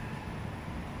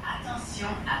Attention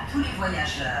à tous les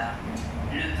voyageurs.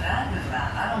 Le train devra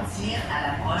ralentir à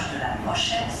l'approche de la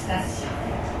prochaine station.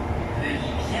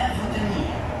 Veuillez bien vous tenir.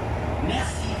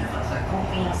 Merci de votre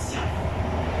compréhension.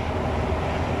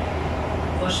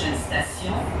 Prochaine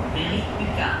station,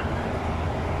 Berry-UQAM.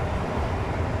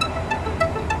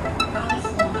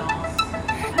 Correspondance.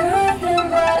 Nothing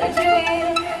but a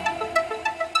dream.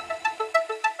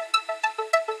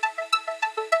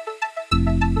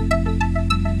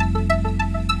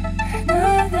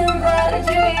 Nothing but a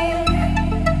dream.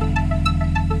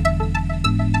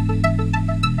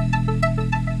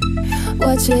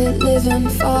 Watch it live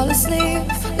and fall asleep.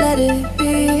 Let it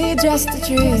be just a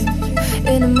dream.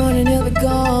 In the morning it'll be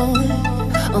gone.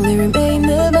 Only remain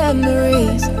the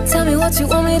memories. Tell me what you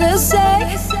want me to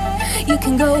say. You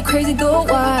can go crazy, go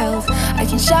wild. I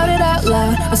can shout it out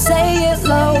loud or say it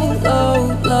low,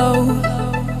 low, low.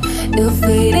 It'll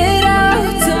fade it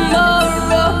out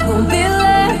tomorrow. Won't be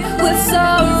left with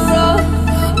sorrow.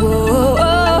 Whoa,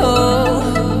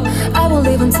 I won't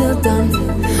leave until done.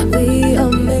 We are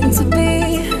meant to be.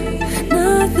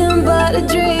 Nothing but a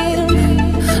dream.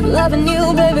 Loving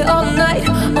you, baby, all night.